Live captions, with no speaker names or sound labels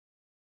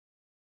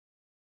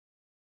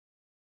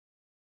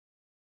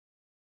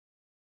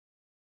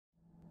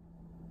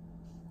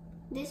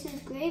This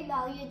is great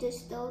value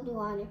distilled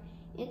water.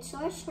 It's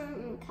sourced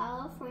from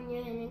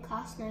California and it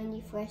costs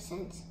 94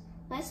 cents.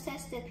 Let's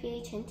test the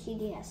pH and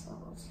TDS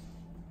levels.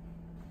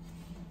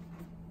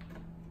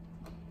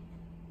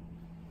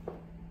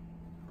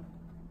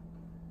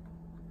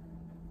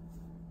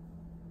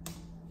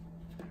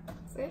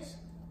 First,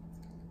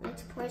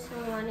 let's pour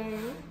some water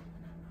in.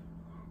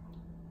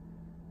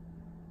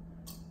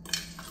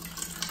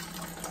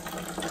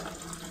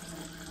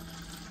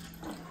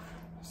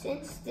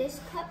 Since this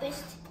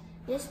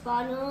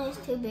bottle is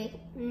too big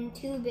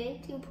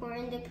to pour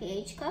in the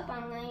pH cup,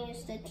 I'm going to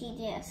use the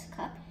TDS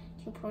cup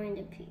to pour in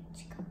the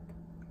pH cup.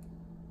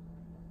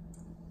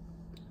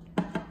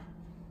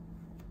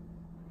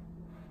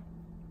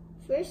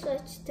 First,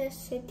 let's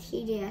test the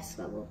TDS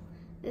level.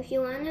 If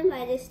you want to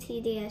buy this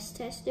TDS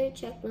tester,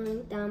 check the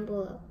link down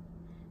below.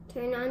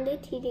 Turn on the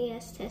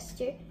TDS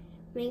tester,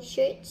 make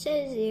sure it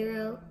says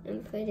 0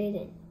 and put it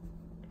in.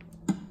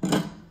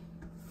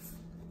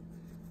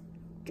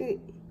 3,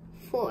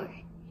 4.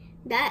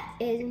 That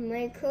is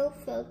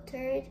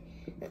microfiltered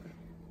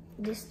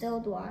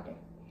distilled water.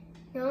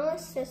 Now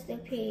let's test the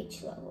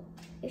pH level.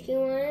 If you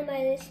want to buy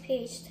this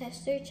pH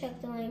tester,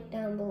 check the link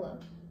down below.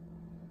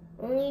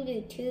 Only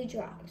do 2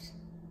 drops.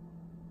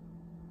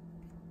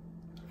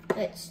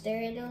 Let's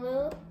stir it a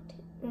little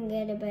and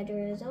get a better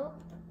result.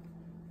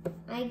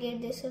 I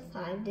give this a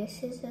 5.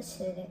 This is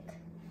acidic.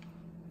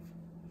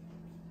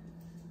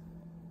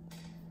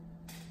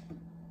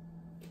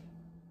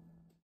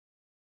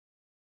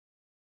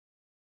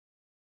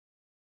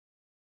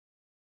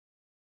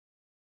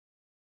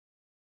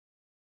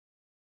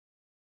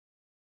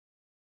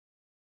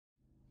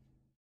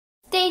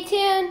 Stay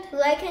tuned,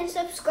 like and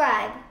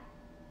subscribe.